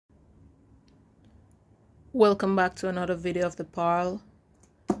Welcome back to another video of the Pearl,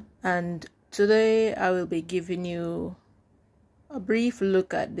 and today I will be giving you a brief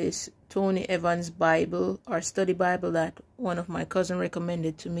look at this Tony Evans Bible or study Bible that one of my cousins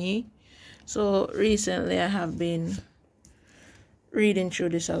recommended to me. So recently I have been reading through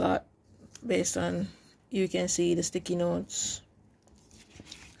this a lot based on, you can see the sticky notes.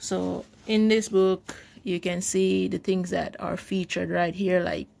 So in this book you can see the things that are featured right here,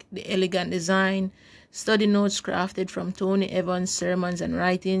 like the elegant design, study notes crafted from Tony Evans' sermons and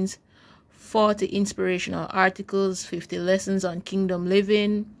writings, 40 inspirational articles, 50 lessons on kingdom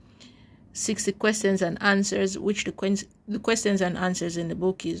living, 60 questions and answers, which the questions and answers in the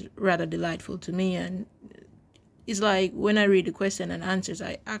book is rather delightful to me. And it's like when I read the question and answers,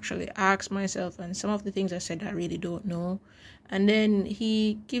 I actually ask myself, and some of the things I said I really don't know. And then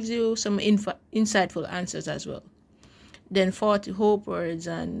he gives you some insightful answers as well. Then 40 hope words,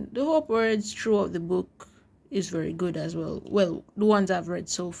 and the hope words throughout the book is very good as well. Well, the ones I've read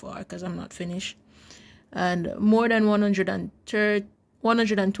so far, because I'm not finished. And more than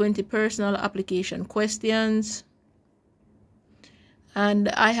 120 personal application questions. And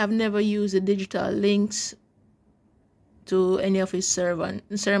I have never used the digital links to any of his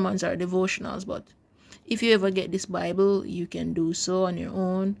sermons or devotionals, but if you ever get this Bible, you can do so on your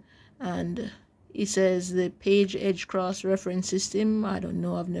own. And it says the page edge cross reference system. I don't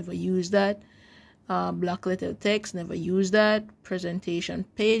know, I've never used that. Black letter text, never used that. Presentation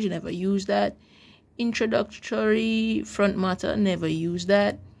page, never used that. Introductory front matter, never used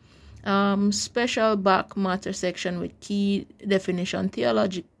that. Special back matter section with key definition,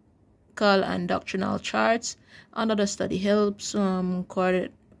 theological and doctrinal charts, another study helps,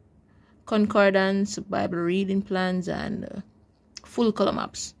 concordance, Bible reading plans, and full color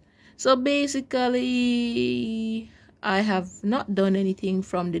maps. So basically, I have not done anything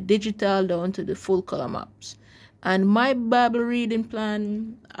from the digital down to the full color maps. And my Bible reading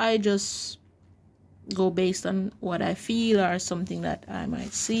plan, I just go based on what I feel or something that I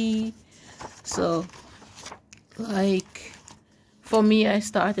might see. So, like, for me, I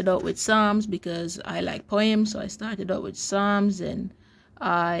started out with Psalms because I like poems. So I started out with Psalms, and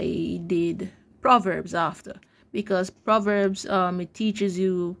I did Proverbs after. Because Proverbs, it teaches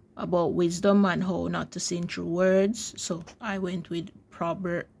you about wisdom and how not to sin through words. So I went with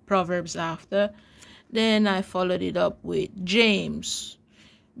Proverbs after. Then I followed it up with James,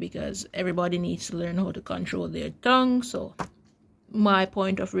 because everybody needs to learn how to control their tongue. So my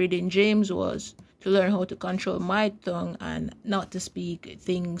point of reading James was to learn how to control my tongue and not to speak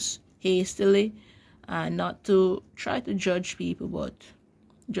things hastily and not to try to judge people, but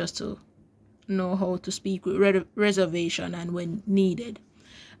just to know how to speak with reservation and when needed.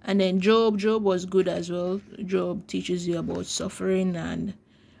 And then Job was good as well. Job teaches you about suffering and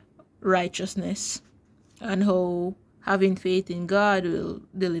righteousness and how having faith in God will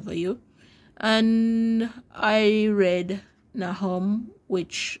deliver you. And I read Nahum,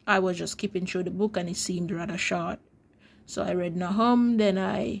 which I was just skipping through the book and it seemed rather short. So I read Nahum, then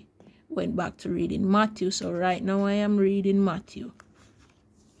I went back to reading Matthew. So right now I am reading Matthew.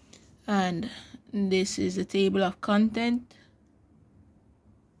 And this is the table of content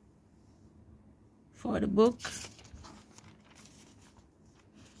for the book.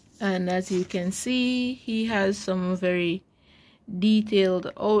 And as you can see, he has some very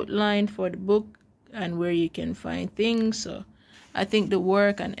detailed outline for the book and where you can find things. So I think the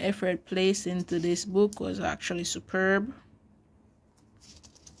work and effort placed into this book was actually superb.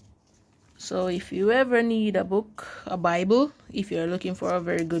 So if you ever need a book, a Bible, if you're looking for a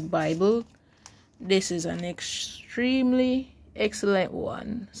very good Bible, this is an extremely excellent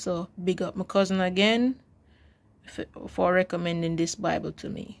one. So big up my cousin again for recommending this Bible to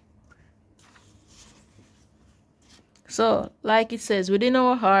me. So, like it says, within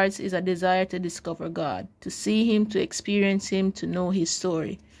our hearts is a desire to discover God, to see Him, to experience Him, to know His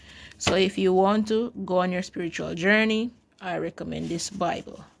story. So if you want to go on your spiritual journey, I recommend this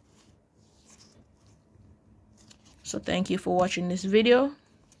Bible. So thank you for watching this video.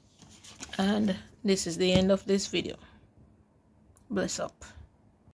 And this is the end of this video. Bless up.